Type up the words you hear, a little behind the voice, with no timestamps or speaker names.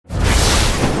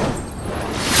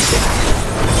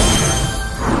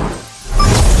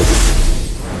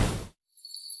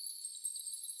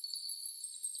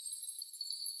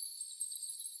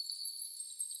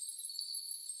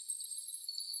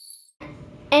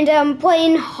and I'm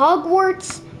playing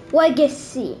Hogwarts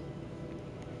Legacy.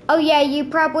 Oh yeah, you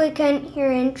probably couldn't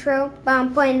hear intro, but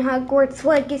I'm playing Hogwarts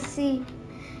Legacy.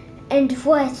 And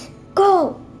let's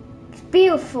go! It's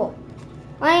beautiful.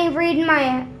 Let me read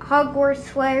my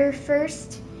Hogwarts letter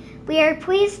first. We are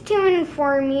pleased to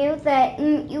inform you that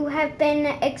you have been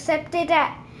accepted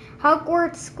at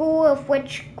Hogwarts School of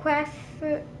Witchcraft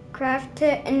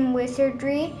and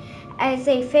Wizardry as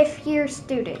a 5th-year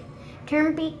student.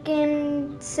 Term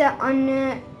begins on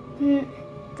the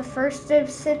 1st of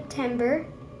September.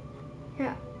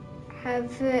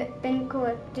 Have been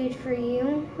collected for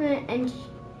you and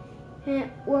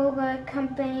will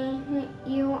accompany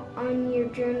you on your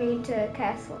journey to a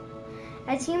castle.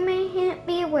 As you may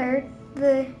be aware,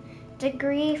 the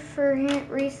degree for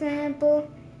reasonable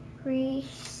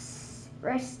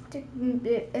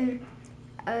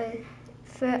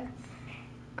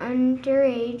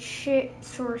underage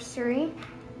sorcery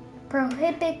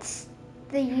prohibits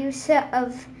the use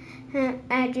of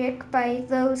magic by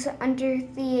those under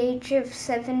the age of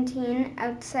 17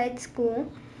 outside school.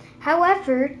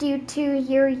 However, due to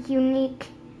your unique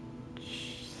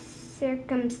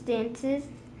circumstances,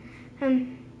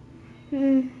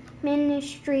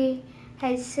 ministry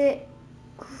has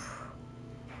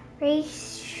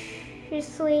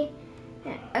graciously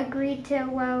agreed to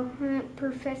allow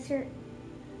Professor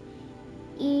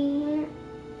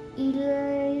Eliezer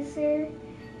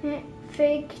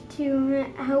Fig to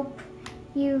help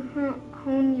you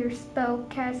hone your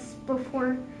spellcasts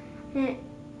before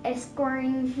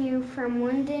escorting you from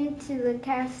London to the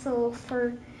castle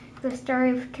for the start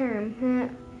of term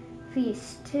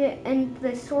feast and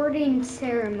the sorting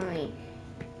ceremony.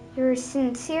 Yours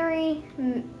sincerely,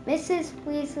 Mrs.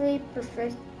 Weasley,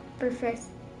 Professor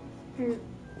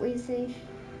Weasley,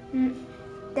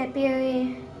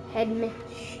 Deputy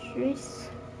Headmistress.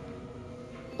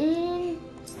 And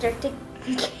start the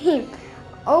game.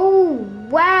 Oh,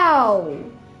 wow.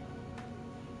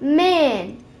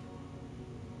 Man.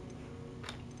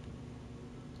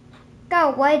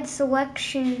 Got a wide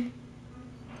selection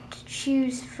to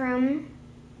choose from.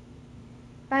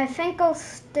 But I think I'll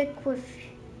stick with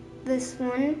this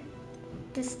one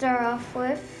to start off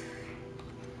with.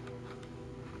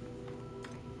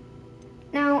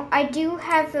 Now, I do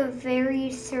have a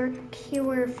very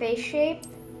circular face shape.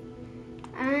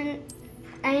 And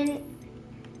I don't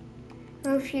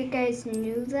know if you guys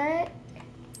knew that.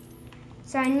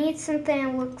 So I need something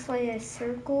that looks like a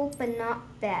circle, but not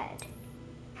bad.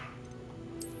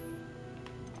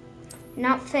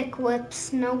 Not thick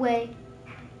lips, no way.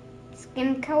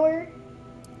 Skin color.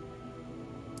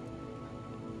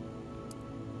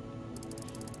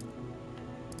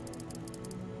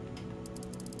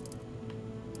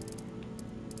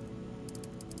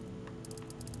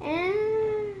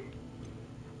 And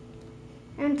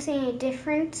I'm seeing a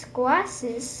difference.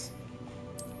 Glasses.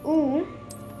 Ooh.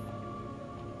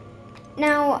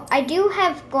 Now, I do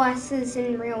have glasses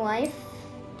in real life.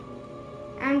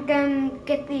 I'm gonna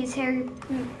get these Harry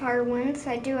Potter ones.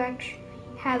 I do actually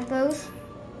have those.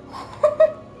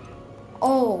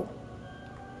 Oh.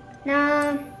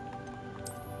 Nah.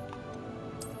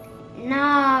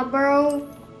 Nah, bro.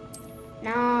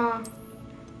 Nah.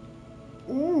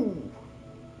 Ooh.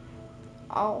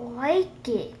 I like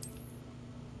it.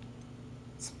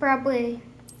 It's probably...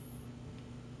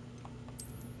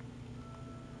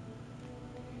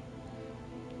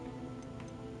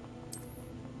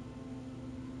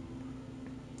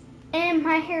 And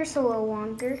my hair's a little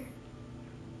longer.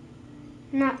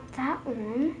 Not that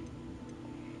long.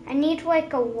 I need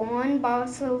like a long, but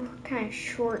also kind of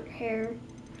short hair.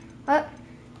 But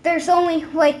there's only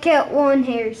like one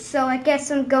hair, so I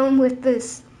guess I'm going with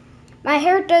this. My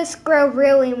hair does grow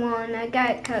really long. I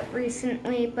got it cut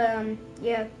recently, but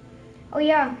yeah. Oh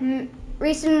yeah,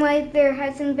 recently there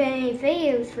hasn't been any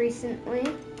videos recently.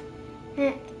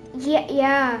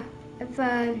 Yeah, I've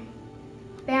been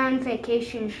on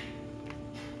vacation.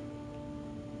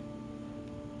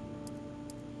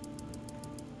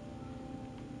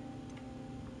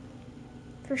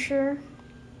 For sure.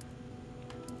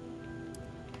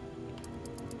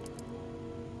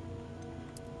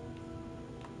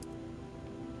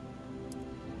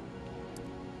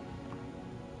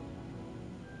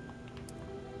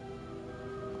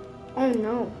 Oh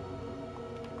no.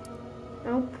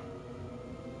 Nope.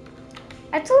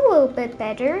 That's a little bit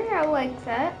better. I like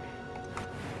that.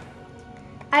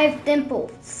 I have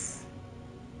dimples.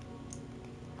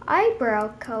 Eyebrow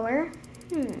color.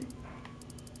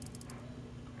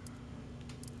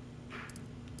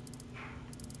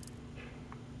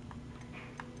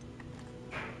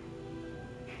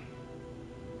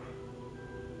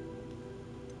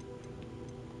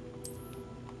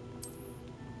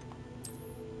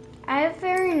 I have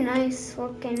very nice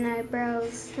looking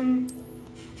eyebrows.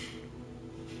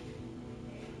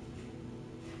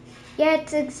 Yeah,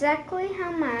 it's exactly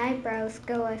how my eyebrows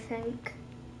go, I think.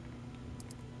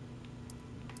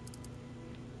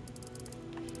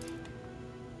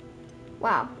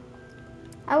 Wow.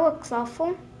 That looks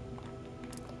awful.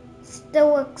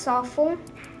 Still looks awful.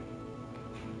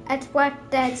 That's Black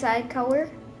Dad's eye color.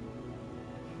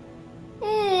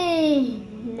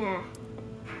 Nah.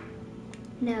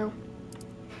 No.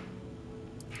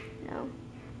 No.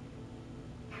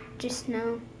 Just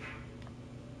no.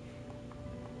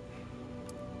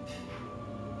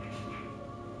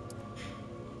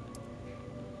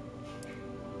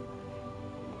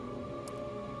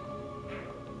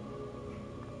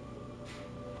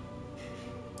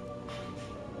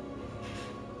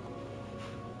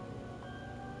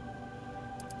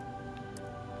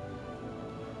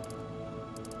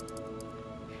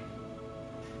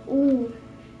 Ooh.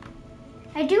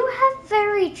 I do have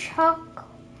very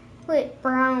chocolate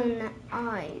brown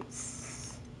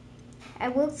eyes. I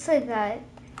will say that.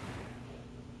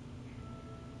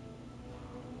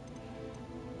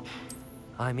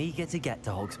 I'm eager to get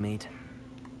to Hogsmeade.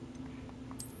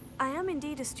 I am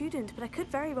indeed a student, but I could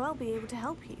very well be able to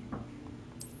help you.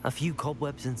 A few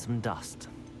cobwebs and some dust.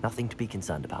 Nothing to be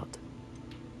concerned about.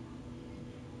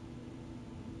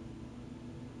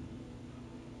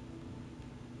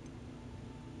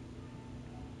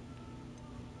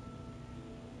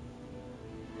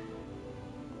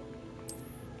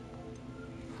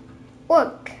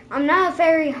 Look, I'm not a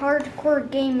very hardcore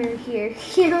gamer here,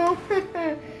 you know?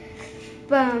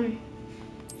 But,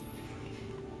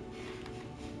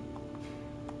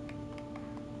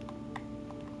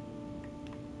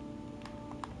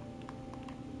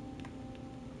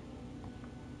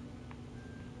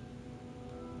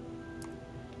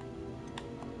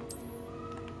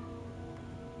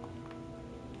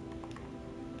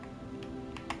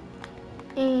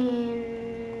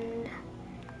 and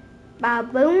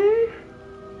ba-boom.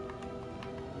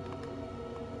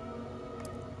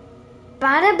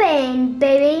 Bada bang,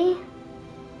 baby.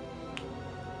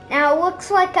 Now it looks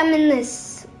like I'm in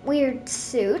this weird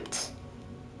suit.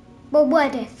 But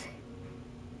what if?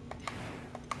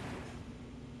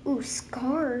 Ooh,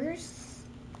 scars.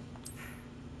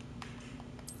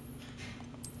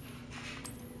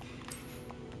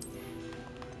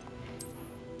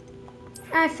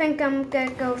 I think I'm gonna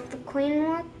go with the clean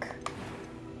look.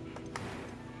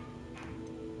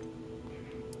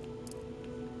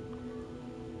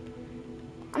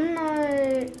 I'm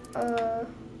not,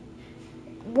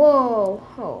 whoa,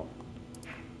 oh.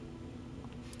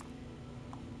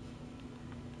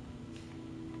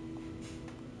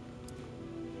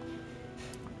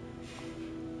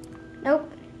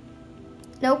 Nope,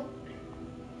 nope,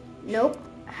 nope,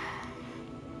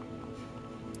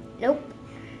 nope,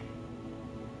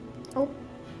 nope,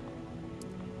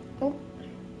 nope,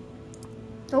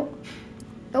 nope,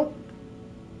 nope,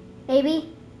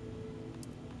 maybe.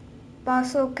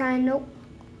 Also kind of.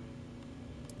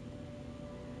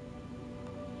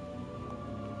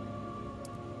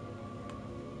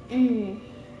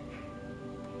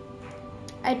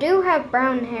 I do have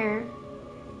brown hair,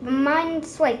 but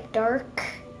mine's like dark.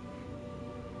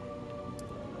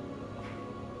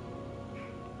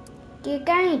 Do you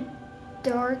got any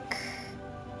dark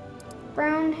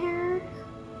brown hair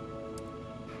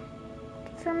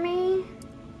for me?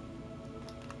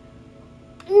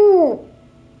 Ooh.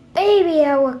 Baby,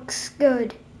 that looks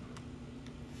good.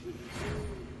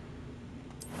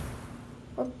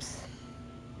 Oops.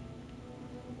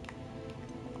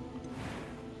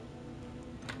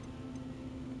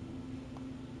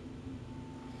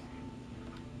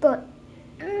 But,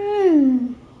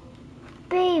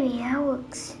 baby, that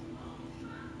looks.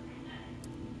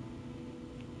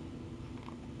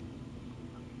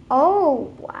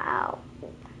 Oh, wow.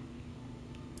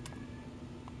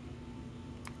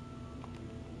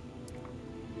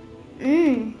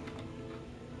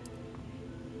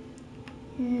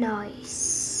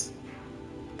 Nice.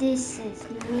 This is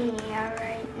me,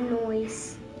 alright,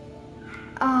 noise.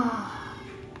 Ah.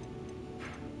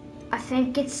 I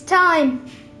think it's time.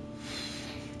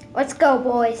 Let's go,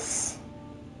 boys.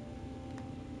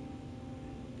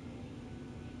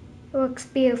 It looks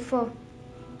beautiful.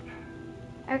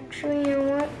 Actually, you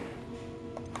know what?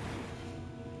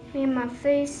 Me and my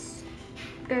face.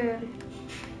 Good.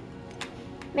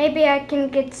 Maybe I can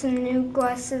get some new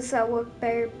glasses that look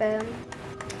better, but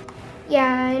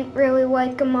yeah, I didn't really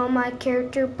like them on my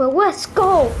character, but let's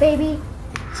go, baby.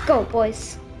 Let's go,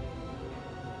 boys.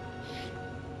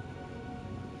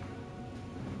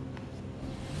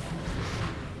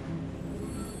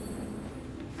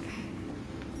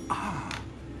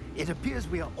 It appears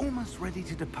we are almost ready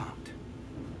to depart.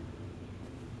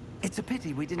 It's a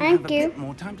pity we didn't Thank have a you. bit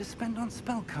more time to spend on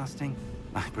spellcasting.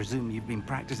 I presume you've been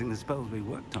practicing the spells we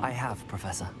worked on. I have,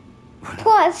 Professor. Well,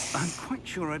 Plus, I'm quite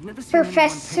sure I've never seen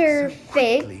Professor anyone take so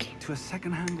quickly Fig to a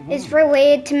second-hand is wand.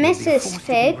 related to You'll be Mrs. forced to be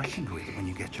Fig, reckoned with when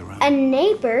you get your own. a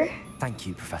neighbor, Thank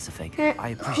you, Professor Fig. Uh, I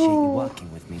appreciate you who-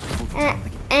 working with me before the time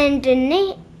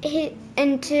begins.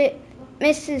 and to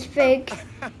Mrs. Fig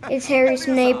is Harry's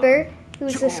neighbor,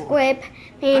 who's a squib,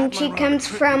 and she comes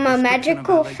from a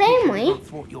magical family.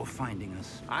 What you're finding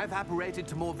us. I've apparated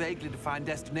to more vaguely defined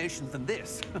destinations than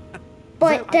this.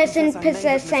 But Though I doesn't confess I may have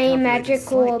possess any miscalculated magical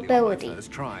slightly on my ability.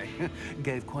 first try.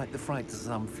 Gave quite the fright to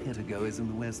some theatregoers in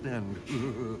the West End.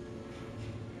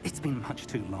 It's been much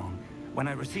too long. When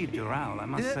I received your owl, I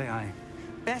must say I...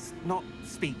 Best not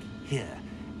speak here,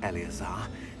 Eleazar.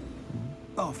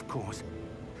 Of course.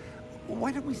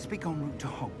 Why don't we speak en route to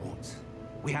Hogwarts?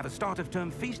 We have a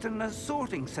start-of-term feast and a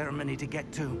sorting ceremony to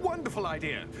get to. Wonderful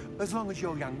idea. As long as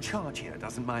your young charge here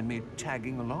doesn't mind me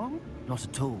tagging along. Not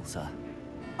at all, sir.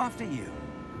 After you.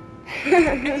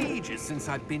 Ages since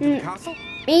I've been to the castle.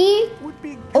 Me, Would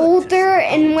be good to older see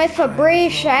and old with a times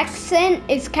British once. accent,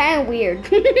 is kind of weird.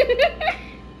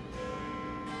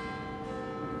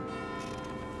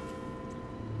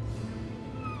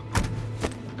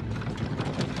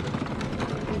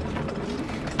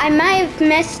 I might have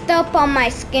messed up on my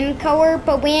skin color,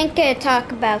 but we ain't gonna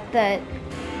talk about that.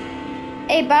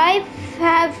 Hey, but I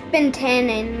have been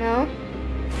tanning though.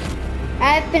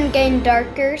 I've been getting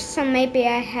darker, so maybe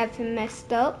I haven't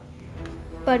messed up.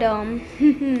 But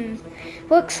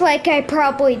looks like I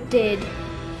probably did.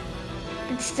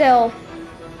 But still.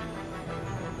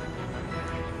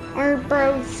 Or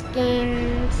bro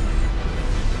skins.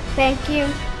 Thank you.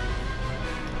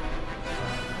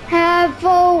 Have a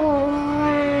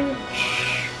lunch.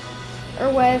 Or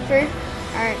whatever.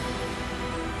 Alright.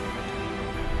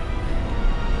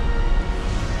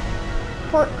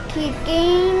 Portkey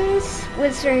Games.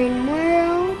 Wizarding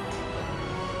World.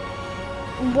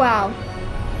 Wow.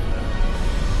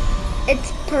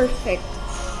 It's perfect.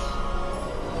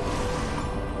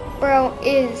 Bro,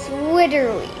 it is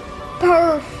literally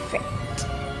perfect.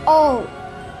 Oh.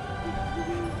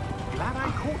 Glad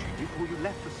I caught you before you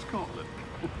left for Scotland.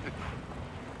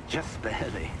 Just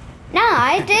barely. Nah,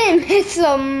 I didn't miss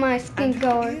on my skin And who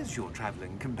color. is your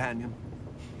traveling companion?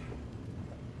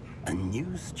 A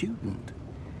new student.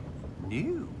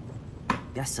 New?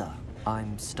 Yes, sir.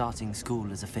 I'm starting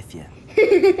school as a 5th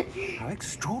year. How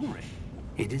extraordinary.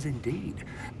 It is indeed.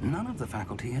 None of the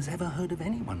faculty has ever heard of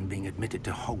anyone being admitted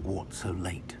to Hogwarts so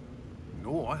late.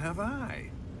 Nor have I.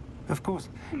 Of course,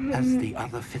 as the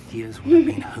other 5th years will have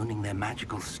been honing their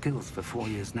magical skills for 4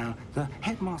 years now, the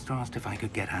headmaster asked if I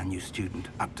could get our new student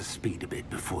up to speed a bit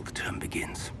before the term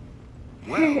begins.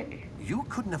 Well, you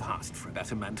couldn't have asked for a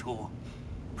better mentor.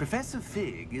 Professor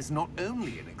Fig is not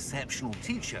only an exceptional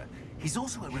teacher, he's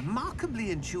also a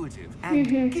remarkably intuitive and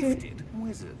gifted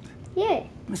wizard. Yeah.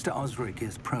 Mr. Osric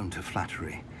is prone to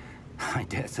flattery. I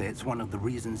dare say it's one of the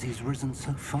reasons he's risen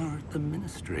so far at the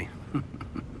ministry.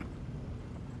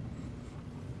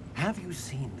 Have you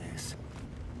seen this?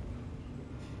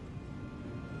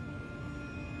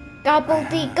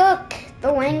 Gobbledygook,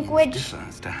 the language Differ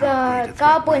as to how great the a threat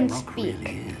goblins Ranrock speak.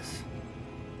 really is.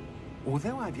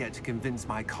 Although I've yet to convince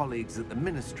my colleagues at the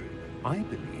ministry, I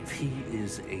believe he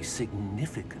is a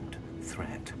significant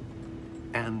threat.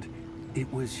 And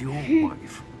it was your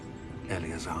wife,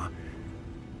 Eleazar,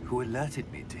 who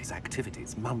alerted me to his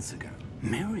activities months ago.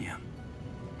 Miriam?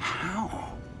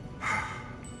 How?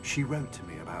 She wrote to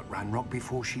me about Ranrock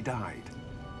before she died,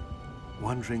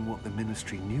 wondering what the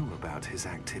ministry knew about his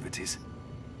activities.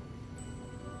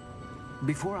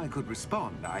 Before I could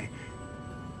respond, I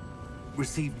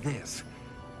received this.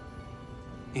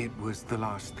 It was the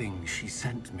last thing she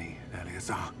sent me,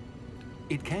 Eleazar.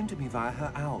 It came to me via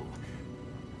her owl,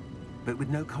 but with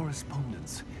no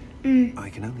correspondence. I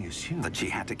can only assume That she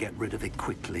had to get rid of it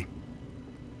quickly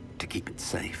to keep it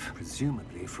safe.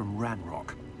 presumably from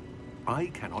Ranrock. I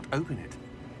cannot open it.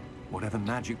 Whatever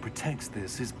magic protects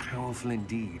this is powerful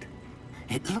indeed.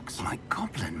 It looks like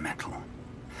goblin metal.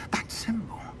 That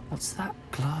symbol. What's that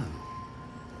glow?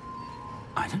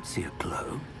 I don't see a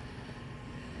glow.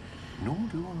 Nor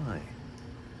do I.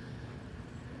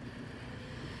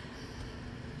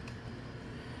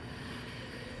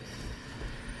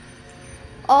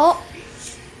 Oh,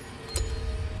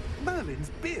 Merlin's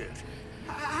beard.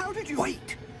 How did you...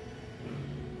 Wait!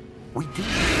 We do.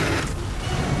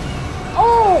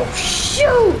 oh,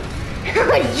 shoot!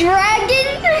 A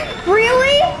dragon?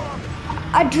 Really?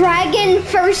 A dragon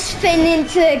first spin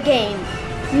into the game.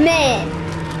 Man,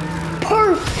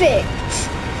 Perfect.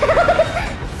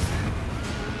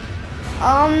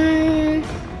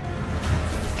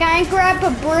 Can I grab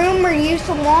a broom or use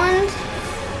a wand?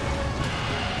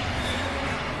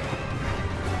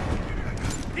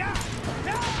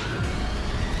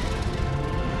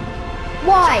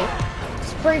 Why?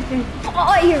 It's breathing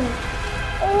fire.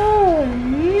 Oh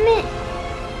man.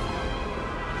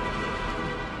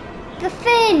 The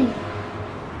fin.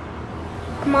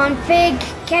 Come on, Fig,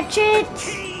 catch it.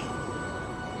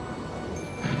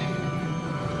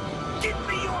 Give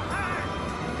me your hand!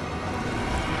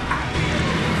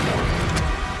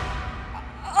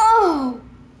 Oh.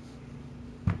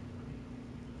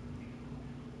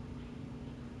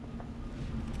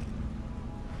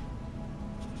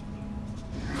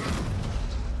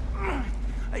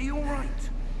 Are you all right?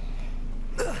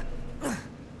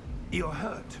 You're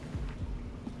hurt.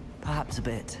 Perhaps a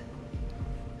bit.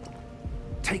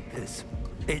 Take this.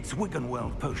 It's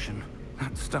Wiggenweld potion.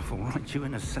 That stuff will right you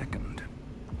in a second.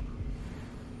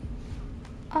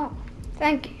 Oh,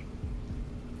 thank you.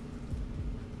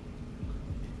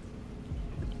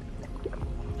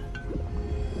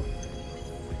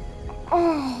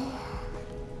 Oh.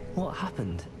 What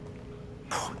happened?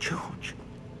 Poor George.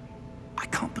 I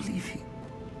can't believe he...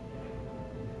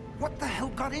 What the hell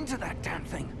got into that damn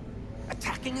thing?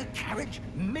 Attacking a carriage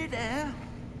mid-air?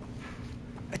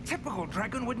 A typical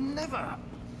dragon would never...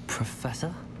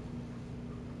 Professor?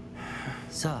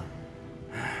 Sir,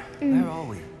 where are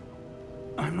we?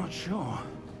 I'm not sure.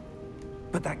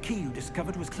 But that key you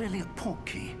discovered was clearly a port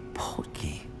key. Port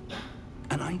key?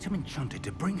 An item enchanted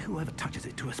to bring whoever touches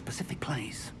it to a specific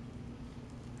place.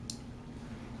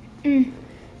 I'm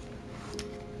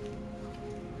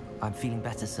feeling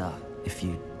better, sir, if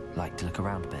you'd like to look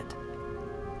around a bit.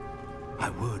 I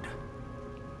would.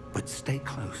 But stay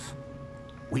close.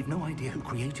 We've no idea who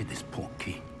created this port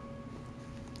key.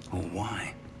 Or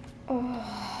why.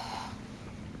 Oh.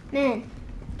 Man.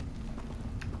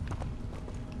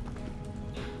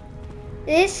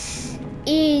 This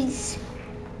is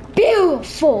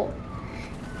beautiful.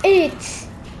 It's...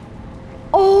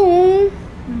 Oh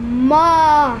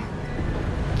my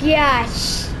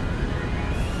gosh.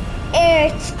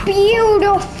 It's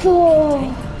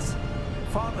beautiful.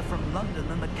 Farther from London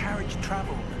than the carriage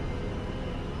travelled.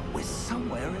 We're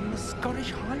somewhere in the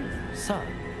Scottish Highlands. Sir,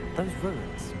 those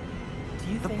ruins. Do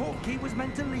you The think... port key was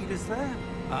meant to lead us there?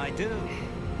 I do.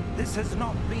 This has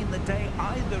not been the day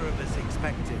either of us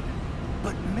expected.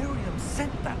 But Miriam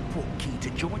sent that port key to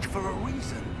George for a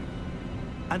reason.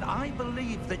 And I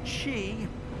believe that she,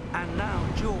 and now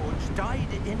George,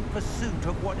 died in pursuit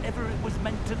of whatever it was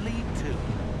meant to lead to.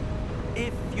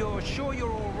 If you're sure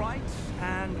you're all right,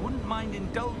 and wouldn't mind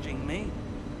indulging me,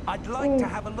 I'd like to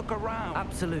have a look around.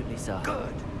 Absolutely, sir.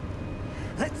 Good.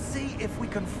 Let's see if we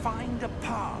can find a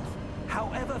path,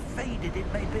 however faded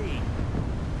it may be.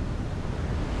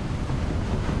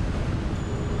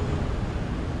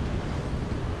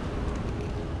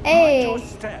 Hey. Mind your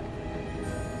step.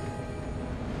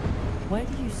 Where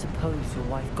do you suppose your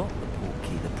wife got the port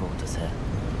key that brought us here?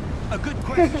 A good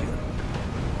question.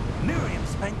 Miriam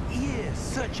spent years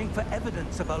searching for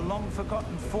evidence of a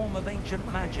long-forgotten form of ancient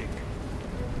magic.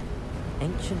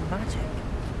 Ancient magic?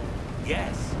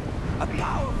 Yes, a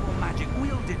powerful magic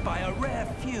wielded by a rare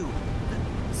few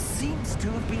that seems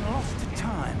to have been lost to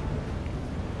time.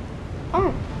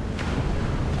 Oh.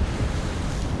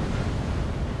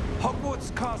 Hogwarts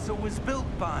Castle was built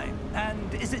by,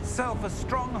 and is itself a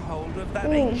stronghold of that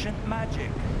ancient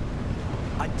magic.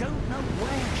 I don't know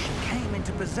where she came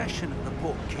into possession of the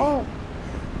port key,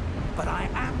 but I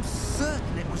am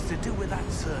certain it was to do with that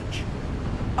search.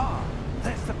 Ah,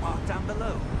 there's the path down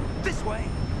below. This way.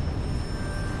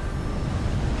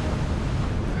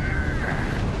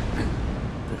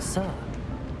 But sir,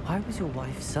 why was your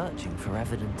wife searching for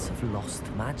evidence of lost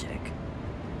magic?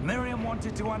 Miriam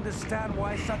wanted to understand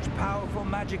why such powerful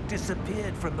magic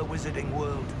disappeared from the wizarding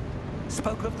world.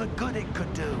 Spoke of the good it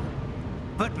could do.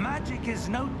 But magic is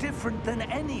no different than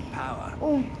any power.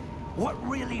 What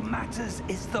really matters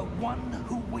is the one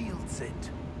who wields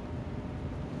it.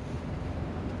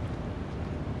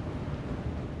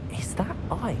 Is that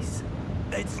ice?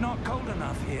 It's not cold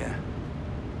enough here.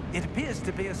 It appears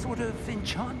to be a sort of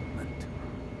enchantment.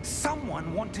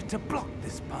 Someone wanted to block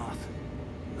this path.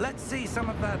 Let's see some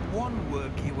of that wand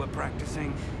work you were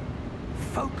practicing.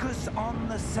 Focus on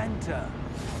the center.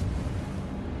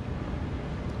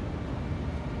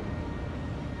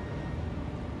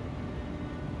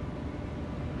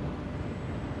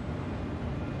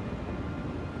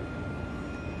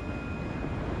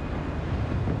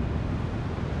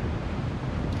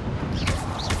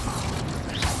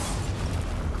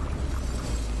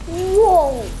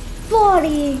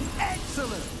 body.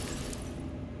 Excellent!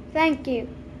 Thank you.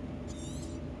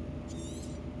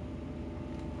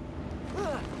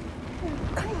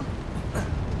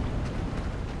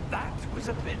 That was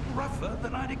a bit rougher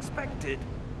than I'd expected.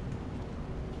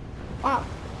 Wow.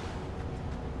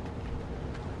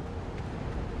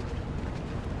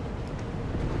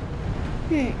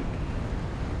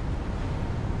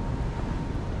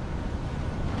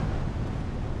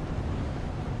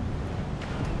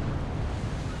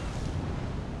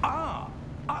 Ah,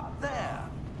 up there.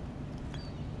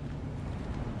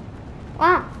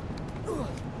 Wow.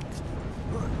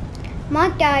 My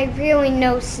guy really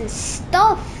knows his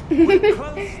stuff. We're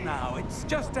close now. It's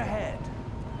just ahead.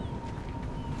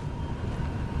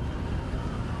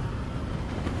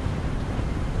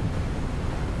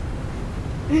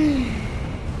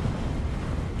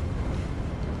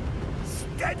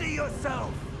 Steady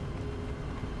yourself.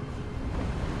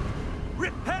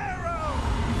 Reparo!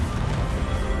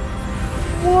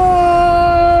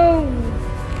 Whoa!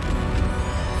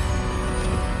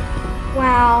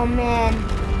 Wow, man.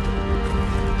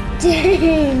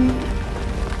 Dang.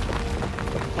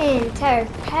 An entire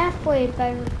pathway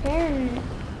by repairing it.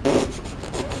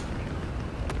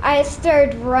 I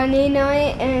started running on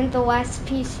it and the last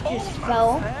piece just Almost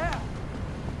fell. there.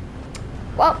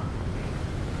 Well,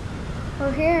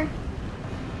 we're here.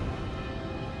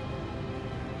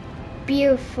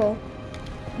 Beautiful.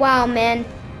 Wow, man.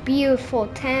 Beautiful.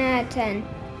 10 out of 10.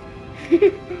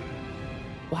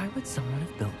 Why would someone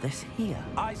have built this here?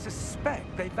 I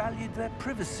suspect they valued their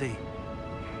privacy.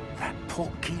 That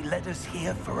portkey led us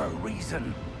here for a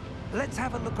reason. Let's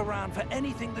have a look around for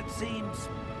anything that seems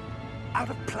out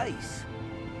of place.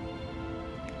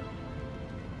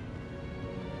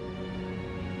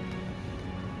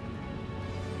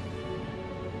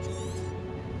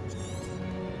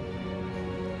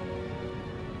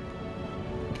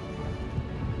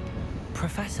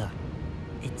 Professor,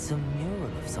 it's a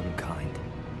mural of some kind.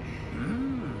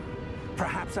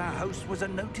 Perhaps our host was a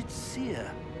noted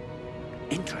seer.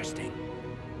 Interesting.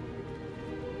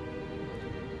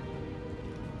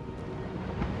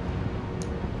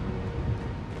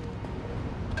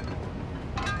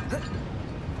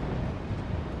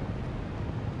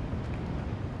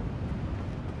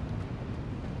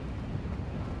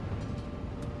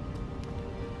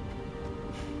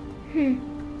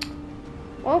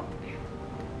 Oh.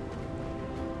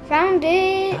 Found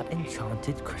it. That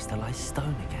enchanted crystallized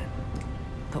stone again.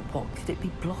 But what could it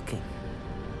be blocking?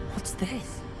 What's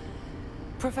this?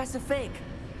 Professor Fig!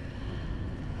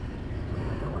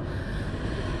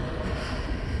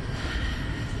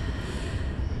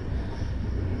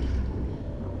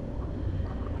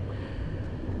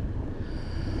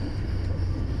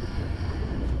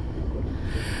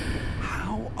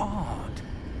 How odd.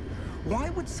 Why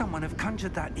would someone have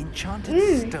conjured that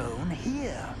enchanted stone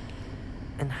here?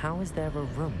 And how is there a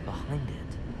room behind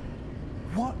it?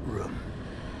 What room?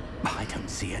 I don't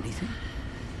see anything.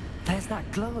 There's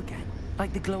that glow again,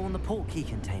 like the glow on the portkey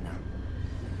container.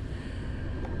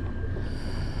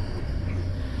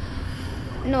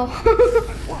 No.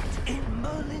 What in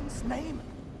Merlin's name?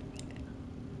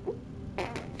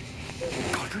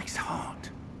 Godric's heart.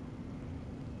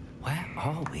 Where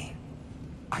are we?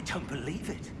 I don't believe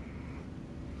it.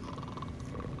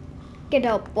 Get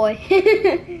up, boy.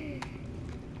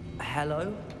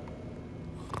 Hello?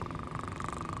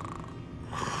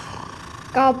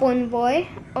 Goblin boy.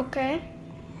 Okay.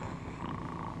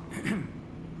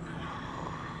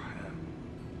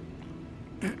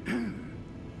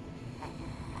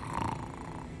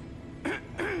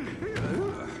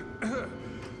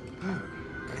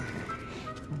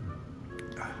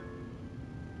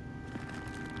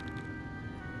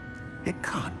 It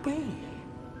can't be.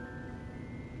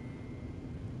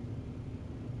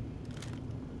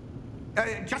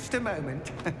 Just a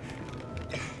moment.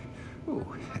 Ooh.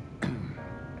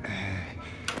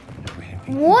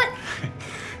 What?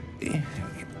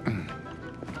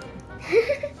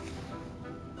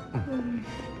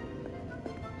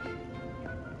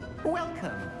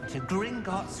 Welcome to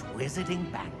Gringotts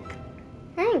Wizarding Bank.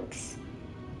 Thanks.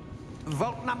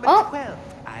 Vault number Oh. 12,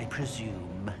 I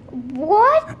presume.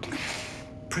 What?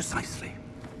 Precisely.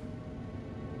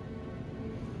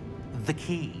 The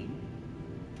key?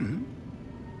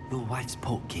 Your wife's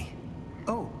portkey.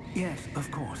 Oh, yes, of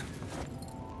course.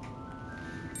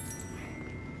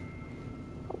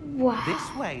 Wow.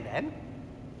 This way, then.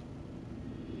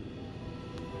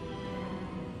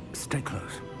 Stay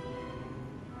close.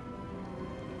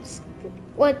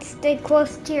 What? Stay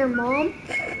close to your mom?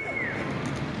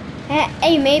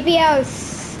 Hey, maybe I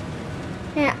was...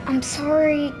 Yeah, I'm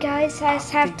sorry, guys. I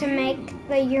just have to make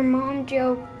the your mom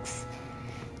jokes.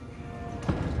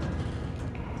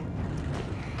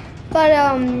 But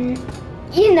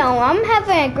you know, I'm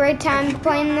having a great time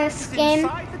playing this game.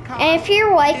 And if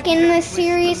you're liking this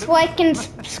series, like and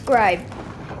subscribe.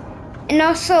 And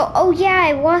also, oh yeah,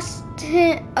 I lost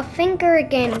a finger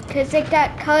again because it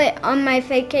got cut on my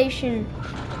vacation.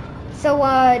 So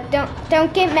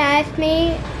don't get mad at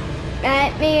me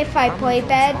if I play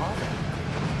bad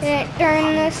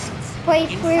during this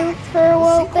playthrough for a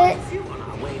little bit.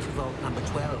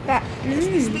 But,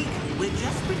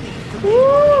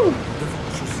 Woo!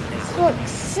 This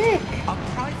looks sick. Are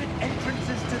private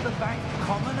entrances to the bank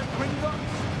common at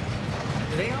Gringotts?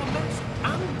 They are most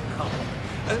uncommon.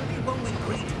 Only one with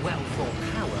great wealth or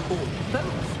power, or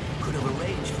both, could have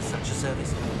arranged for such a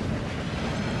service.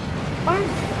 Fun.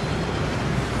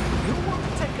 You'll want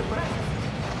to take a breath.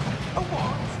 A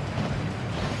what?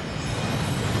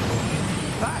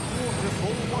 That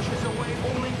waterfall washes away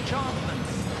all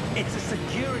enchantments. It's a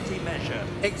security measure.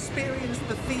 Experienced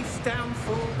the thief's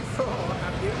downfall before,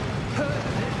 have you? Heard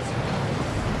of it?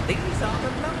 These are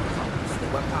the lump that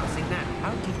we're passing now.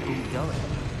 How deep are we going?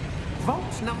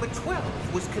 Vault number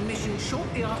 12 was commissioned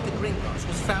shortly after Gringotts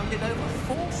was founded over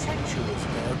 4 centuries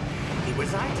ago. It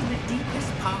resides in the deepest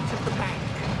part of the bank.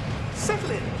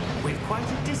 Settle in. We've quite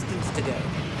a distance to go.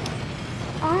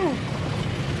 Oh.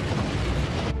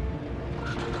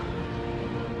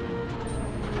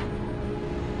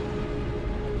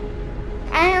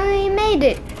 I only made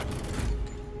it.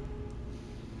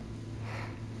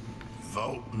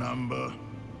 Vault number?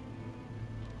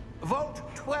 Vault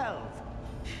 12.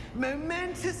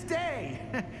 Momentous day.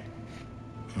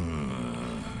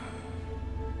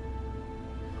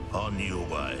 On your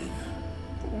way.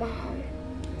 Wow.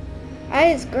 That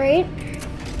is great.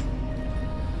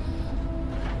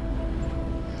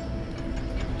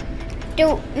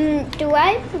 Do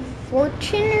I have a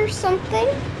fortune or something?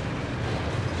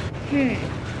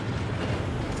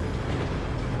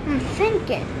 I'm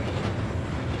thinking.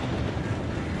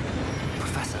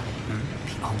 Professor,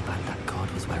 the old band that god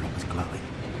was wearing was glowing.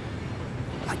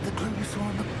 Like the glow you saw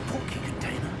in the porky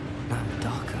container? No,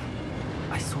 darker.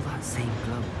 I saw that same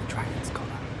glow on the dragon's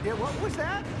collar. Yeah, what was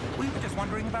that? We were just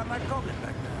wondering about that goblin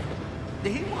back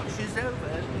there. He watches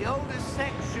over the oldest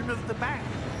section of the bank.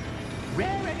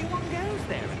 Rare anyone goes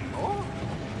there anymore.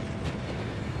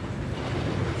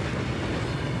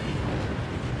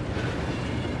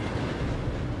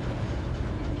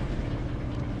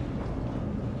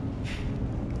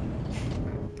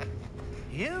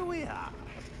 Here we are.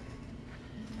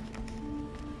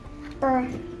 Bruh.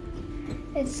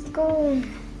 It's gold.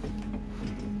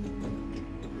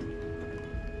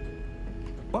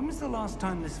 When was the last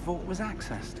time this vault was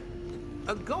accessed?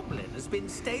 A goblin has been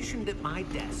stationed at my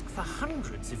desk for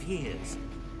hundreds of years.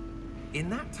 In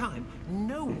that time,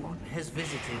 no one has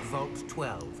visited Vault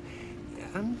 12.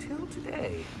 Until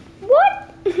today.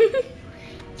 What?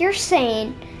 You're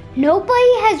saying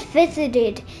nobody has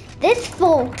visited this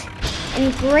vault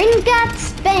in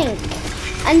Gringotts Bank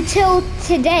until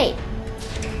today,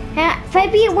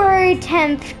 February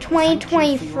 10th,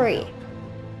 2023.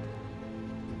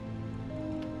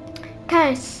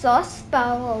 Kind of sus, but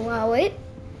I'll allow it.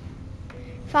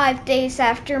 5 days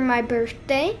after my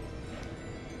birthday.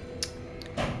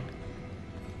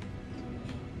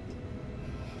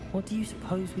 What do you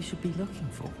suppose we should be looking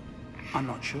for? I'm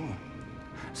not sure.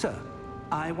 Sir,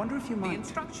 I wonder if you The might...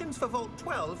 instructions for Vault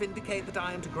 12 indicate that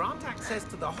I am to grant access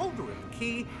to the holder of the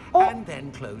key Oh. and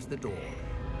then close the door.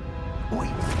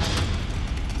 Wait.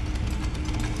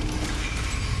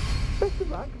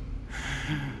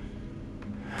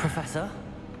 Professor?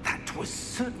 That was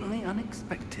certainly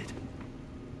unexpected.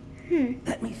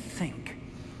 Let me think.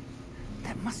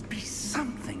 There must be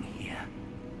something here.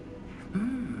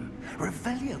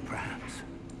 Revelio, perhaps.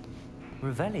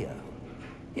 Revelio?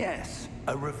 Yes,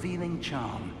 a revealing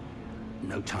charm.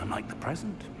 No time like the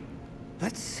present.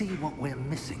 Let's see what we're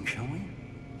missing, shall we?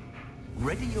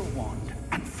 Ready your wand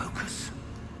and focus.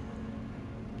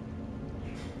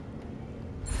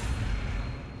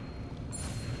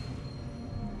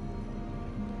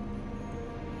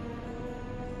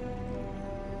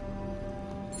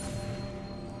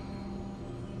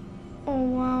 Oh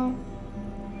wow.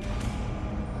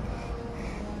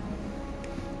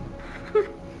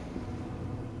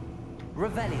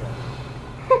 Revelio.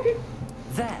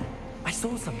 There, I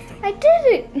saw something. I did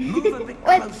it. Move a bit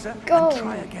Let's closer go. and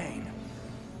try again.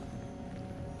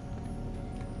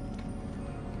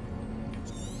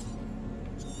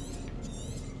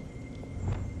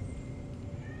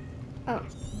 Oh.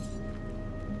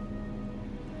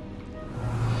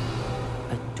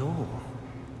 A door.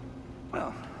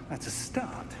 Well, that's a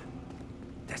start.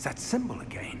 There's that symbol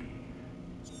again.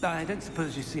 I don't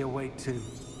suppose you see a way to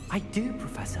I do,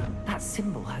 Professor. That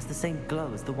symbol has the same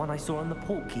glow as the one I saw on the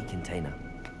portkey container.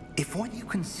 If what you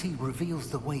can see reveals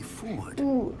the way forward,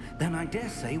 Ooh. then I dare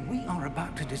say we are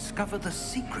about to discover the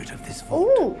secret of this vault.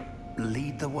 Ooh.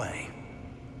 Lead the way.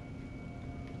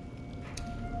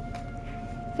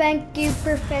 Thank you,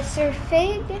 Professor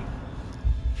Fig.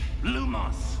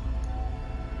 Lumos!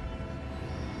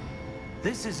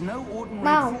 This is no ordinary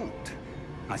Wow. vault.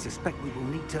 I suspect we will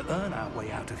need to earn our way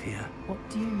out of here. What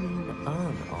do you mean,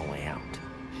 earn our way out?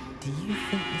 Do you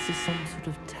think this is some sort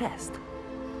of test?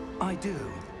 I do.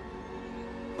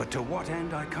 But to what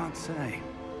end, I can't say.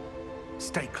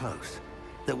 Stay close.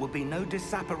 There will be no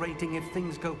disapparating if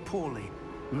things go poorly.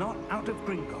 Not out of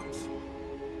Gringotts.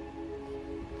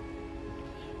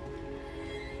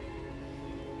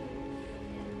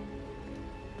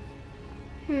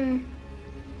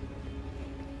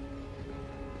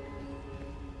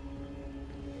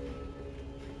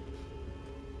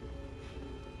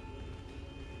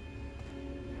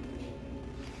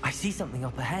 I see something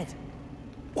up ahead.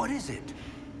 What is it?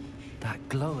 That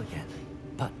glow again,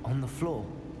 but on the floor.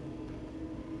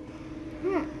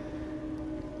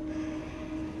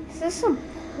 Is this a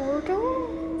portal?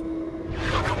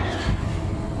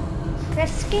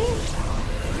 Risky?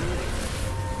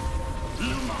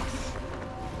 Lumos!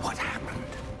 What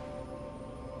happened?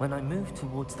 When I moved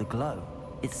towards the glow,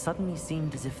 it suddenly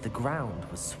seemed as if the ground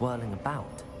was swirling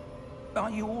about. Are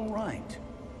you all right?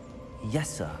 Yes,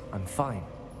 sir, I'm fine.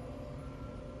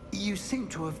 You seem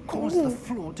to have caused the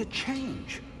floor to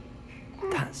change.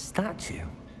 That statue.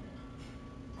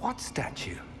 What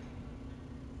statue?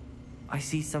 I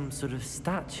see some sort of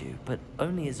statue, but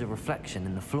only as a reflection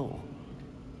in the floor.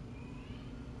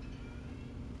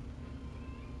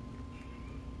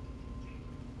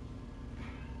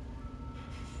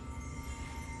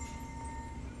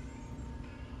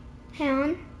 Hang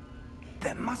on.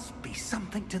 There must be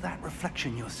something to that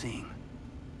reflection you're seeing.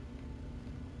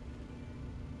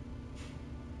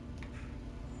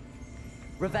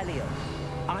 Revelio.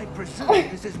 I presume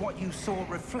this is what you saw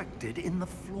reflected in the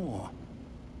floor.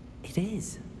 It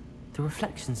is. The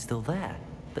reflection's still there,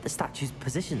 but the statue's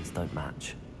positions don't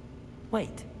match.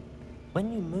 Wait.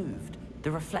 When you moved, the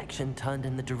reflection turned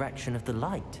in the direction of the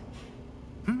light.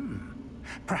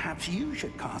 Perhaps you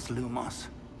should cast Lumos.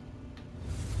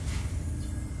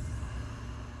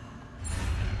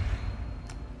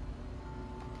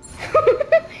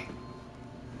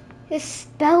 This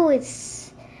spell is...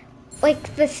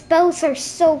 Like, the spells are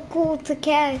so cool to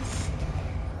cast.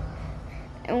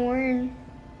 And we're...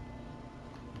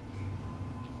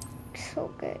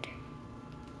 So good.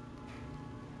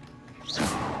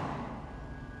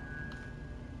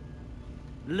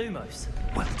 Lumos.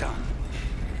 Well done.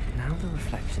 Now the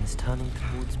reflection's turning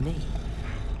towards me.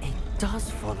 It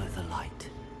does follow the light.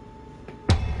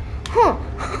 Huh.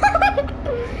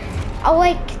 I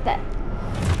like that.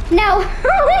 Now...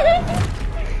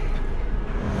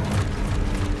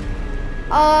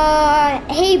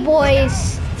 hey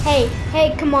boys.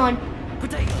 Hey, come on.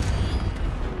 Potato!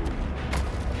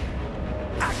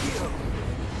 Accio!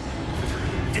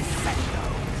 Defendo!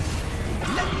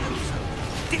 Levioso!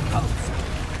 Deposo!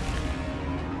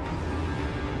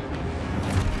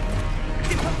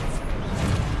 Deposo!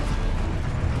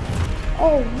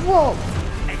 Oh, whoa.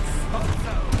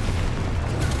 Exposo!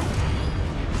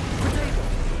 Potato!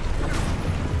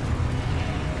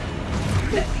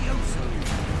 Levioso!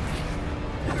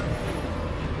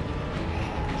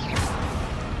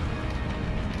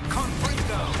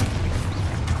 Confringo!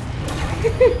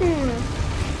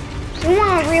 You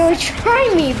wanna really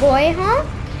try me, boy, huh?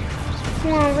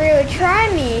 You wanna really try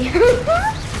me?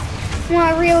 You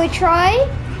wanna really try?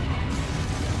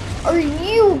 Are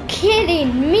you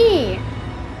kidding me?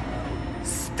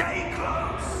 Stay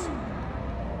close!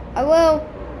 I will.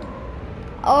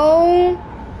 Oh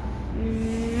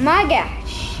my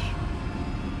gosh.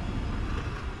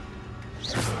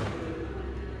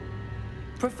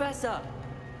 Professor!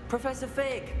 Professor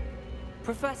Fig!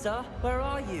 Professor, where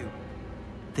are you?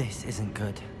 This isn't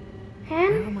good.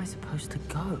 Where am I supposed to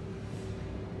go?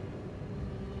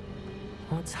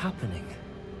 What's happening?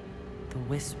 The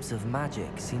wisps of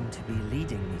magic seem to be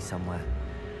leading me somewhere.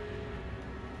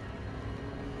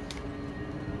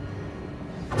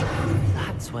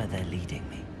 That's where they're leading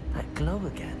me. That glow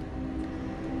again.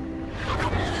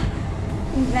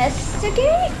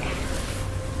 Investigate?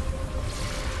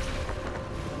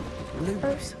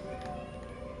 Lumos.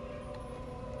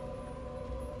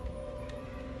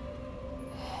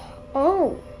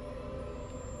 Oh.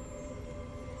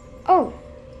 Oh.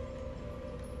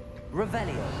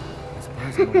 Revelio. I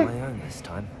suppose I'm on my own this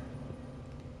time.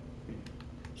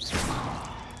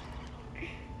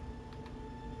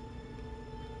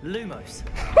 Lumos.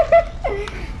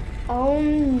 Oh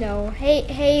no.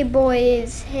 Hey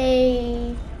boys,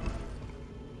 hey.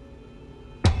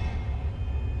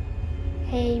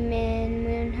 Hey man,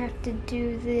 we don't have to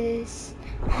do this.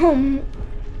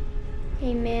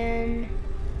 Hey man.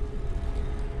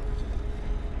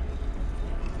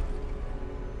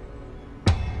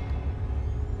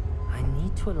 I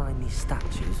need to align these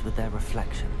statues with their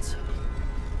reflections.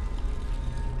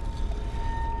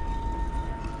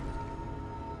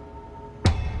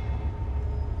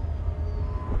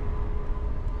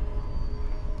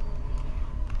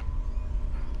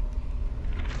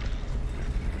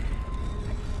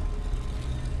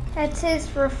 That's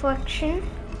his reflection.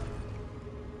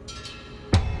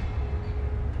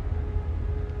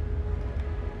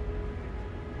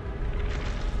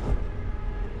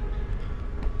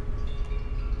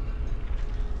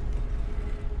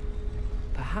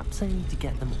 Perhaps I need to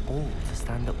get them all to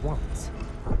stand at once.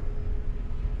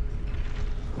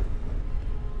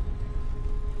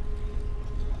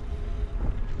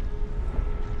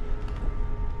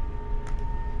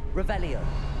 Revelio.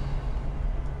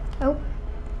 Oh.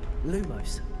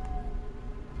 Lumos.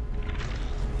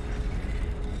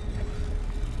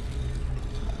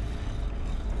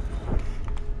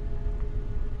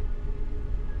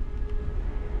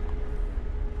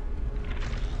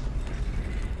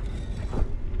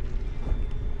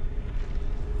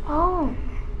 Oh.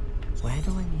 Where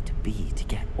do I need to be to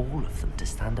get all of them to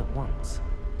stand at once?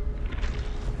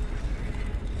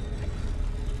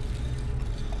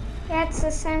 That's the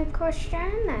same question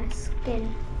I'm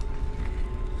asking.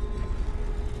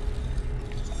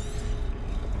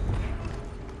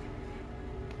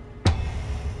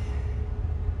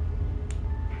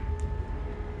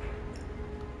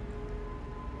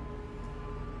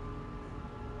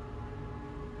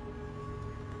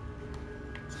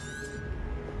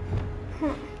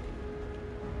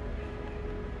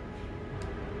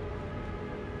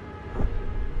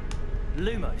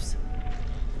 Lumos.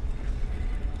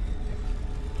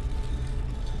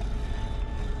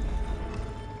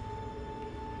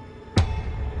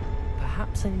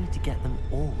 Perhaps I need to get them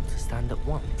all to stand at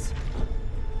once.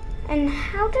 And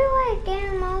how do I get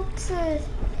them all to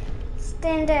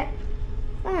stand at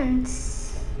once?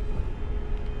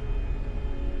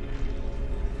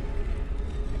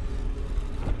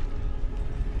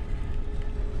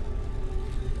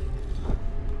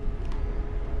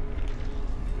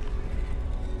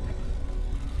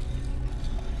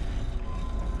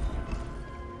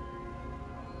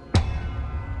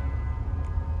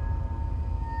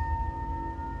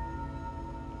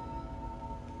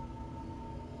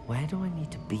 Where do I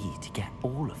need to be to get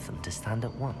all of them to stand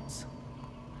at once?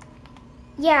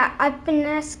 Yeah, I've been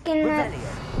asking that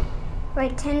Revelio. for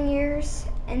 10 years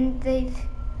and they've...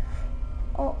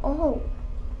 Oh.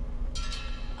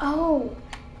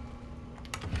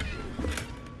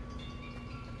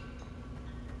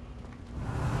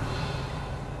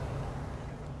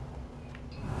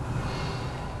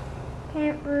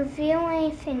 Can't reveal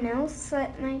anything else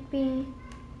that might be...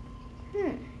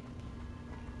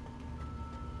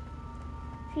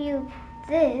 View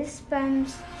this, but I'm...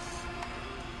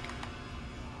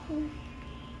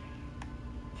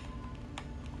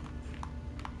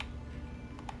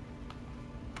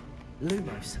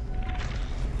 Lumos.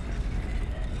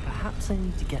 Perhaps I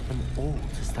need to get them all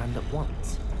to stand at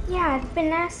once. Yeah, I've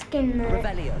been asking that.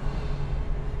 Revelio.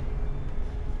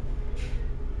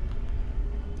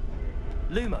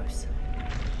 Lumos.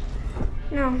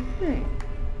 No,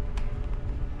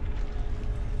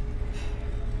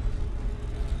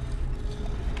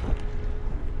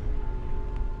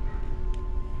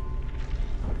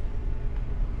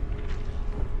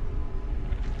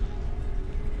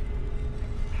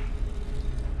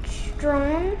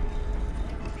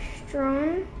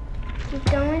 Strong. Keep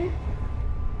going.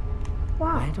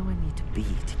 Wow. Where do I need to be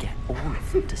to get all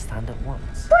of them to stand at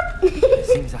once? It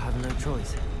seems I have no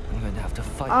choice. I'm going to have to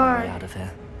fight my way out of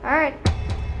here. Alright.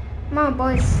 Come on,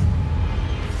 boys.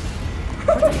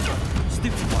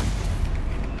 Stupid one.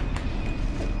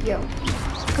 Yo.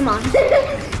 Come on.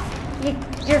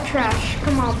 You're trash.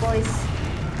 Come on, boys.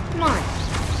 Come on.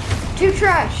 Too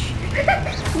trash.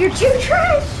 You're too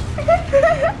trash.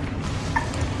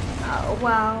 Oh,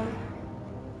 wow.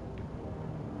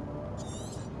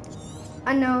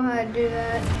 I know how to do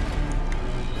that.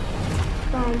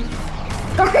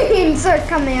 Guardians are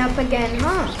coming up again,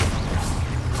 huh?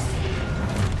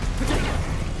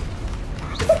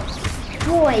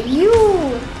 Boy,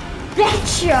 you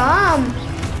betcha I'm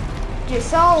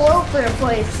just all over the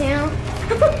place, you know?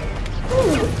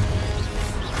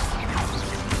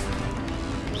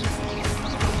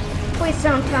 Please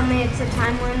don't tell me it's a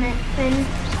time limit thing.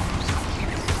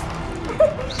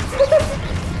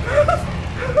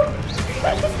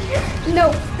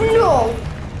 No, no.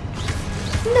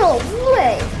 No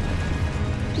way.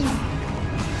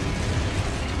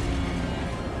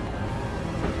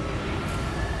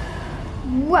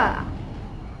 Wow.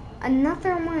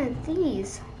 Another one of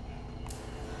these.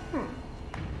 Huh.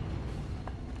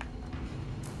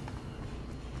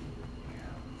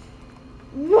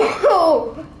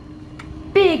 Whoa!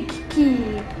 Big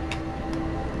key.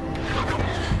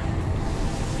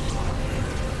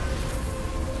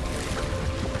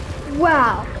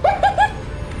 Wow.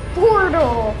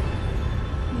 Portal.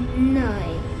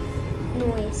 Nice.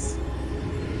 Noise.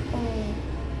 Oh.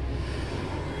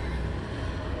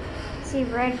 See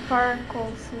red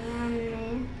particles around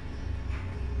me.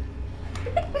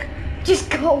 Just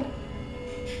go.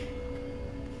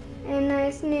 And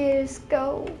nice news.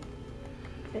 Go.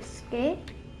 Escape.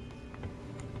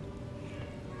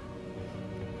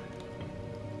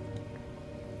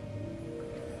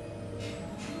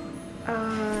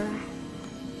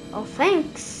 Oh,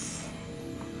 thanks.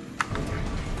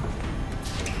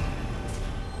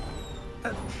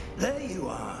 There you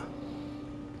are.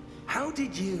 How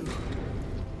did you...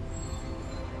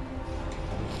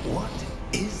 What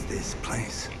is this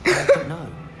place? I don't know.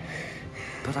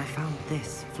 But I found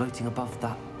this floating above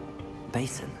that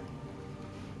basin.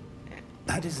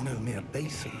 That is no mere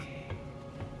basin.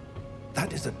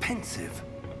 That is a pensive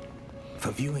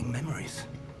for viewing memories.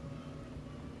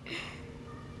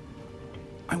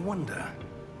 I wonder...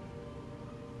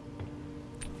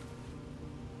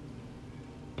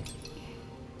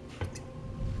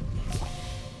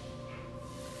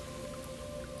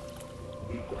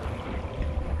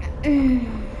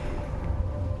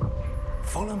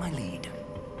 Follow my lead.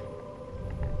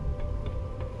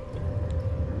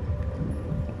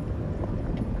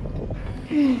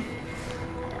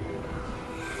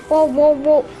 Whoa, whoa,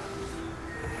 whoa.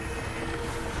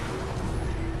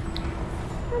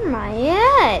 Where am I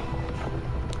at?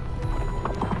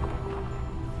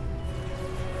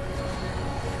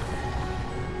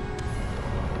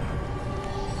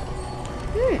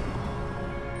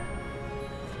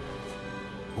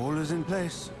 All is in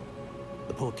place.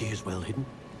 The portkey is well hidden.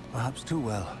 Perhaps too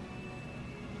well.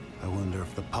 I wonder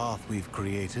if the path we've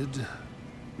created...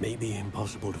 May be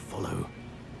impossible to follow.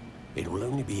 It will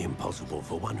only be impossible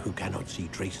for one who cannot see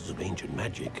traces of ancient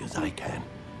magic as I can.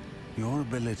 Your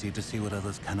ability to see what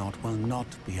others cannot will not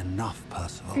be enough,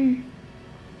 Percival.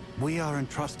 We are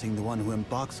entrusting the one who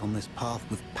embarks on this path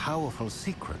with powerful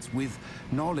secrets, with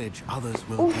knowledge others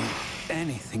will do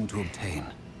anything to obtain.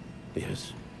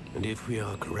 Yes, and if we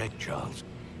are correct, Charles,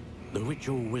 the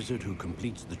ritual wizard who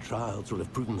completes the trials will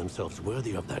have proven themselves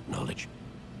worthy of that knowledge.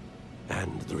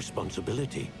 And the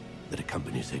responsibility that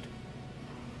accompanies it.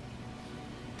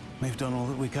 We've done all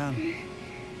that we can.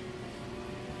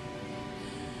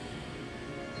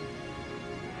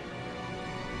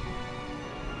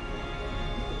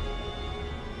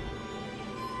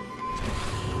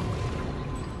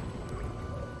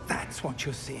 That's what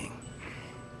you're seeing.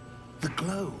 The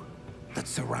glow that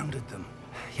surrounded them.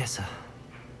 Yes, sir.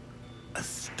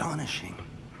 Astonishing.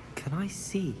 Can I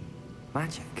see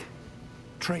magic?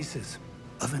 Traces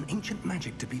of an ancient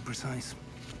magic, to be precise.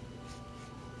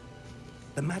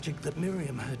 The magic that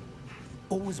Miriam had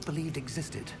always believed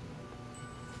existed,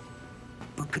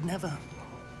 but could never.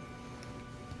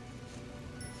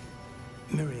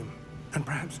 Miriam, and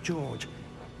perhaps George,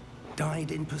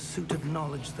 died in pursuit of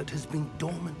knowledge that has been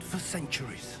dormant for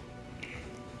centuries.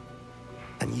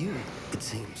 And you, it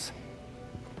seems,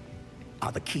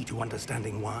 are the key to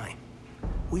understanding why.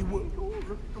 We were... It all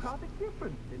looks rather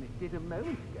different than it did a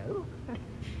moment ago.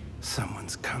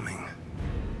 Someone's coming.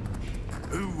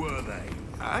 Who were they?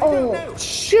 I Oh, don't know.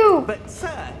 shoot. But,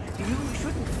 sir, you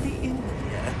shouldn't be in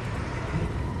here.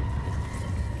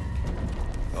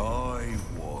 I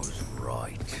was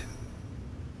right.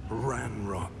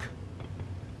 Ranrock.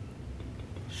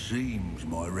 Seems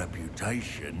my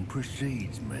reputation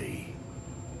precedes me.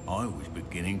 I was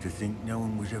beginning to think no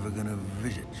one was ever going to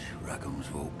visit Rackham's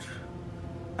vault.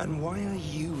 And why are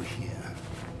you here?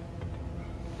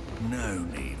 No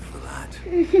need for that.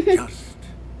 Just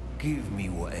give me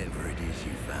whatever it is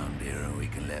you found here and we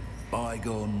can let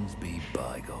bygones be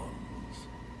bygones.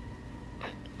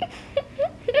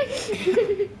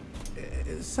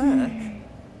 Sir,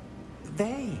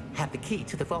 they have the key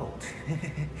to the vault.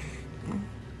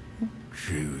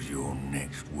 Choose your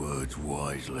next words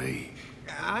wisely.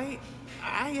 I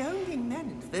only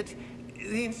meant that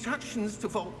the instructions to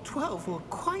Vault 12 were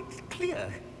quite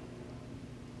clear.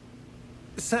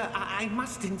 Sir, I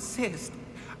must insist.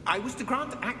 I was to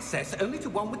grant access only to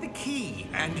one with the key,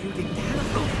 and you didn't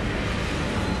have them.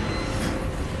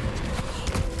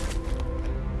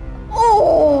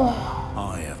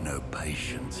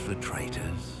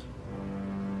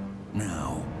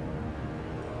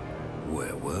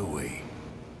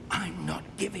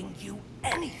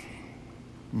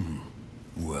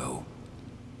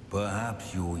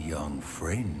 Perhaps your young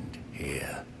friend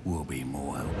here will be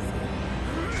more helpful.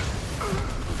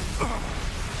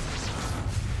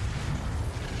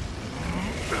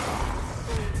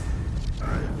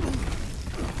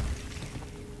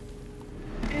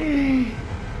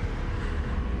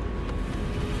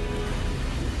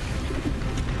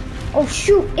 Oh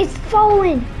shoot, it's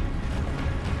falling.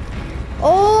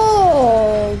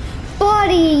 Oh,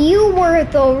 buddy, you were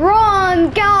the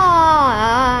wrong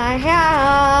guy.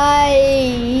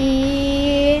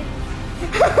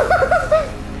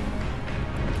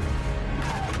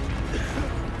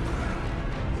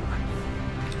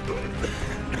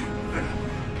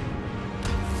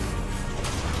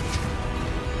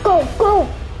 Go, go.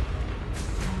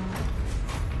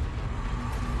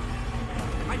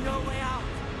 I know a way out.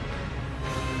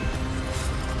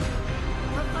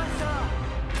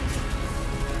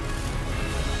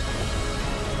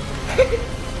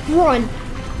 Run.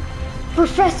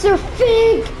 Professor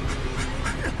Fig.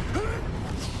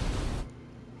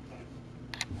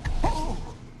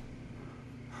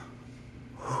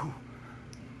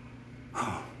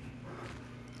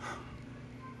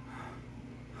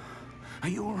 Are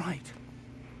you all right?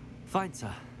 Fine,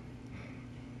 sir.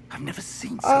 I've never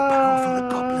seen so powerful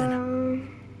a goblin.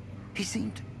 He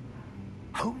seemed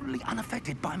wholly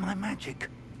unaffected by my magic.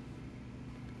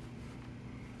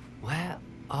 Where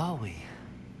are we?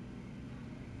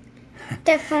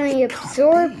 Definitely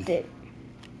absorbed it.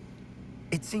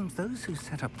 It seems those who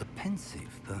set up the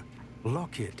pensive, the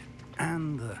locket,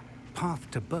 and the path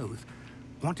to both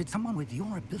wanted someone with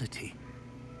your ability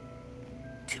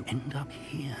to end up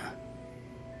here.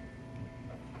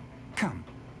 Come.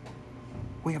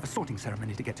 We have a sorting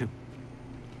ceremony to get to.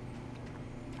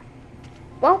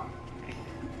 Well.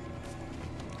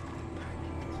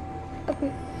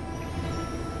 Okay.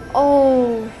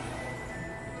 Oh.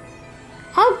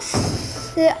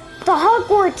 The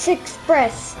Hogwarts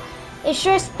Express. It's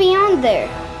just beyond there.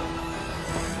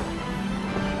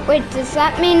 Wait, does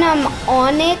that mean I'm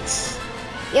on it?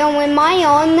 Yo, am I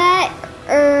on that?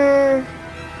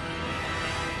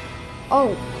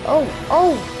 Oh.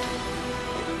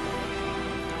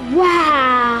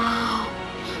 Wow.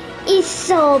 It's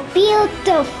so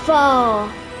beautiful.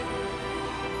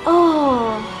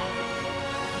 Oh.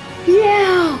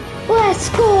 Yeah. Let's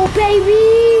go,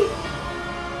 baby.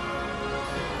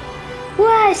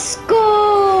 Let's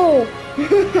go.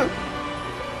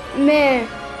 Man.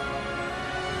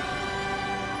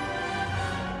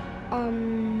 Oh.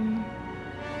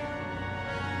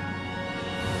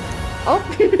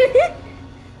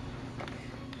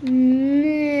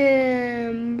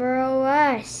 Man, bro,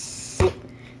 I see.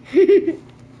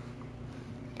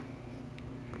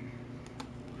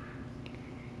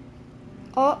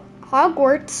 Oh,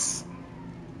 Hogwarts.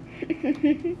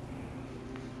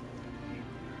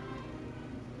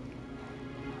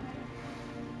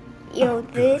 Yo,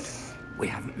 this. We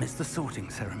haven't missed the sorting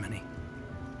ceremony.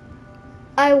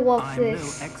 I love I'm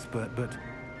this. no expert, but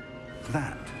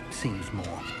that seems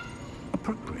more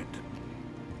appropriate.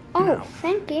 Oh, Now,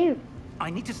 thank you. I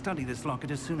need to study this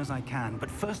locket as soon as I can,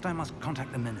 but first I must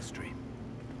contact the Ministry.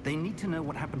 They need to know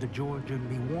what happened to George and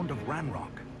be warned of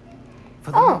Ranrock.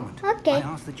 For the moment, okay. I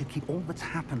ask that you keep all that's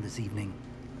happened this evening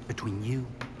between you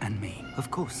and me.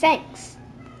 Of course. Thanks.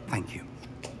 Thank you.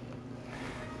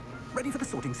 Ready for the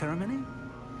sorting ceremony?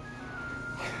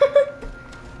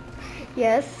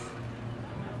 Yes,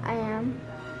 I am.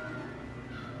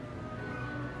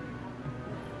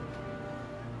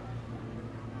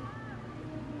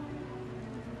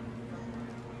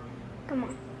 Come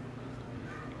on.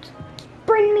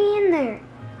 Bring me in there.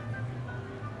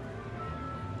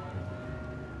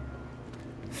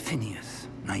 Phineas,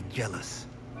 Nigellus,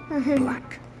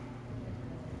 Black.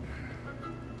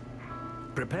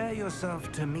 Prepare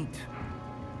yourself to meet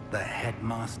the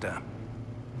headmaster.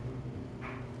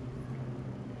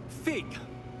 Fig,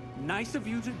 nice of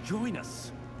you to join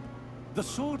us. The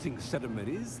sorting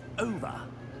ceremony's over.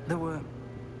 There were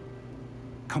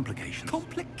complications.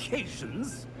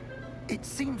 Complications? It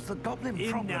seems the goblin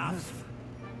problem has... Enough.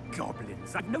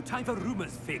 Goblins. I've no time for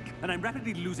rumors, Fig, and I'm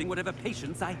rapidly losing whatever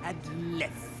patience I had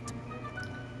left.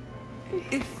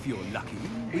 If you're lucky,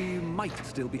 we might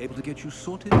still be able to get you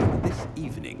sorted this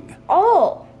evening.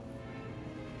 Oh.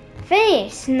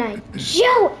 Face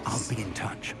Nigellus. I'll be in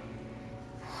touch.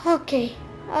 Okay.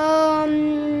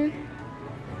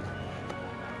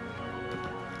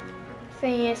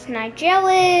 Phineas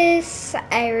Nigellus.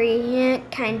 I really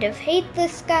kind of hate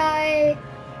this guy.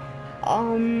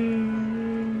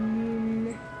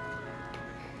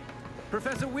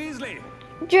 Professor Weasley.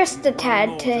 Just a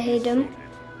tad to hate him.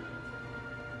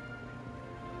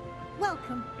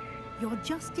 Welcome. You're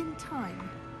just in time.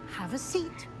 Have a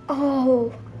seat.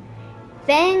 Oh,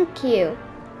 thank you.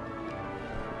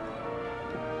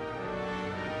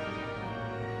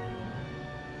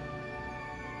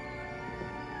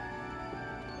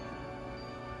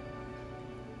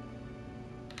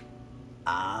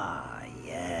 Ah,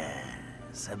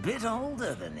 yes. A bit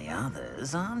older than the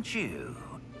others, aren't you?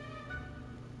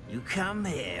 You come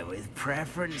here with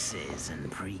preferences and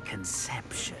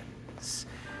preconceptions.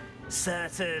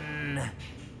 Certain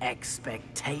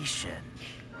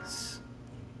expectations.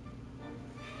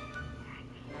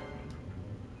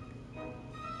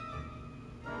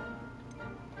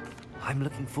 I'm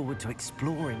looking forward to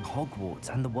exploring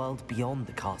Hogwarts and the world beyond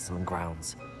the castle and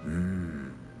grounds.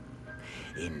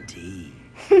 Indeed.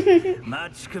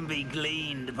 Much can be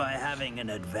gleaned by having an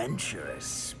adventurous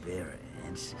spirit.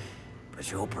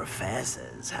 But your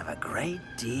professors have a great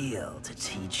deal to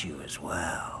teach you as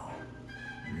well.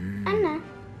 Anna.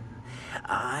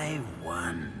 I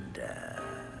wonder...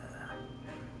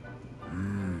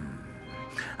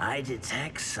 I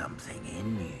detect something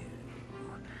in you.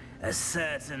 A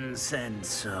certain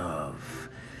sense of...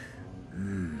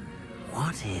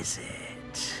 what is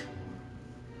it?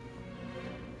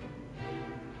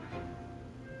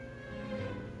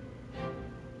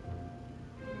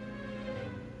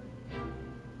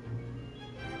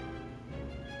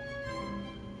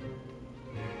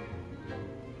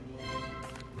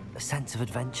 A sense of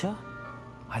adventure?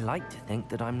 I like to think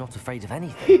that I'm not afraid of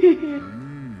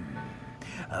anything.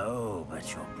 Oh,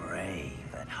 but you're brave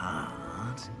at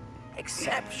heart.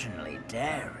 Exceptionally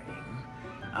daring.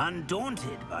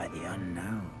 Undaunted by the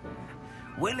unknown.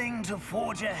 Willing to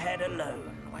forge ahead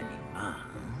alone when you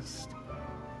must.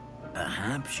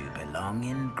 Perhaps you belong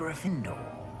in Gryffindor.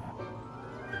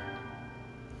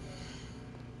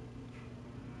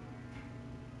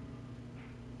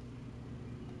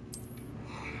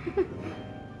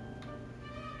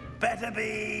 Better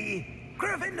be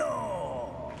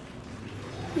Gryffindor!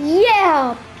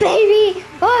 Yeah, baby,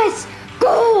 let's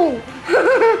go!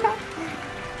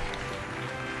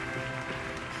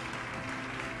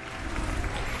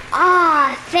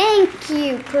 Ah, thank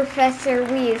you, Professor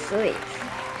Weasley.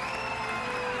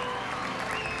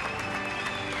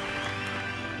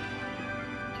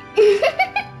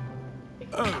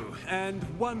 Oh, and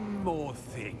one more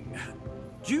thing.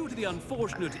 Due to the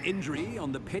unfortunate injury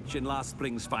on the pitch in last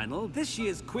spring's final, this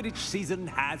year's Quidditch season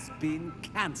has been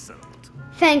cancelled.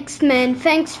 Thanks, man.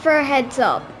 Thanks for a heads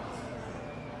up.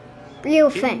 Real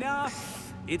thanks.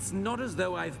 Enough! It's not as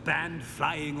though I've banned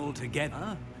flying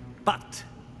altogether, but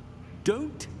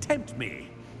don't tempt me.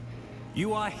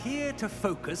 You are here to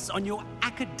focus on your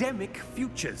academic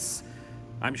futures.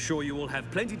 I'm sure you will have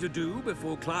plenty to do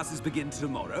before classes begin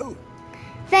tomorrow.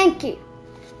 Thank you.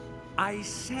 I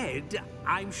said,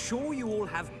 I'm sure you all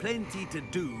have plenty to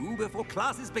do before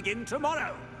classes begin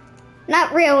tomorrow.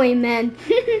 Not really, man.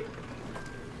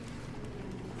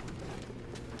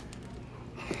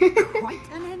 Quite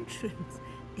an entrance.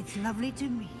 It's lovely to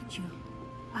meet you.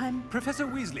 I'm... Professor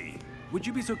Weasley, would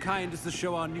you be so kind as to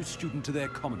show our new student to their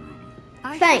common room?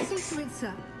 I Thanks. shall see to it,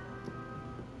 sir.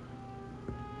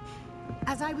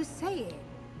 As I was saying,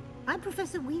 I'm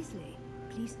Professor Weasley.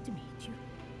 Pleased to meet you.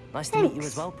 Nice to meet you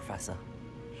as well, Professor.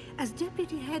 As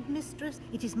Deputy Headmistress,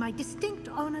 it is my distinct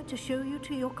honor to show you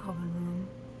to your common room.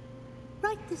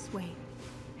 Right this way.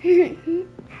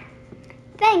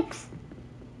 Thanks.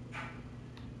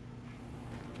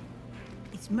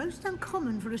 It's most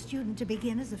uncommon for a student to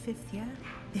begin as a 5th year.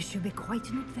 This should be quite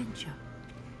an adventure.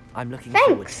 I'm looking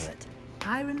forward to it.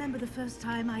 I remember the first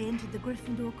time I entered the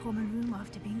Gryffindor common room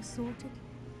after being sorted.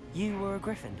 You were a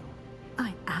Gryffindor?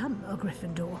 I am a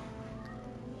Gryffindor.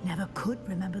 Never could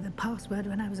remember the password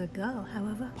when I was a girl,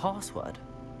 however. Password?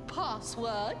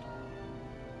 Password?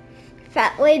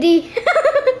 Fat lady.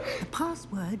 The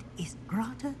password is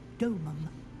Grata Domum.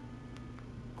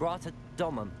 Grata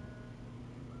Domum.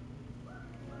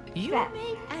 You Fat.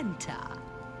 may enter.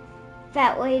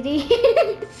 Fat lady.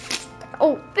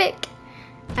 Oh, Vic.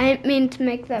 I didn't mean to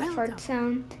make that Well fart done.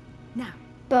 sound. Now,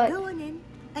 But go on in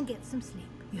and get some sleep.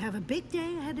 You have a big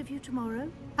day ahead of you tomorrow.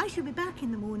 I shall be back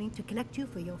in the morning to collect you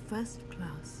for your first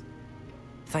class.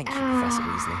 Thank you, Professor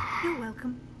Weasley. You're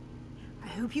welcome. I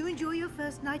hope you enjoy your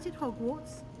first night at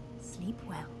Hogwarts. Sleep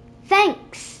well.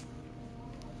 thanks.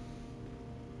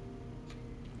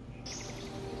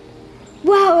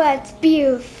 Wow, that's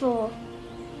beautiful.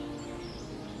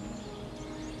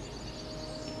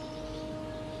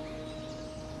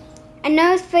 I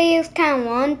know this video's kind of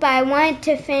long, but I wanted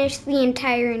to finish the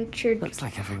entire Looks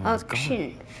like everyone's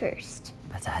introduction gone. first.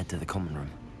 Better head to the common room.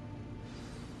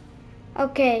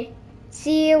 Okay,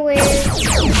 see you later.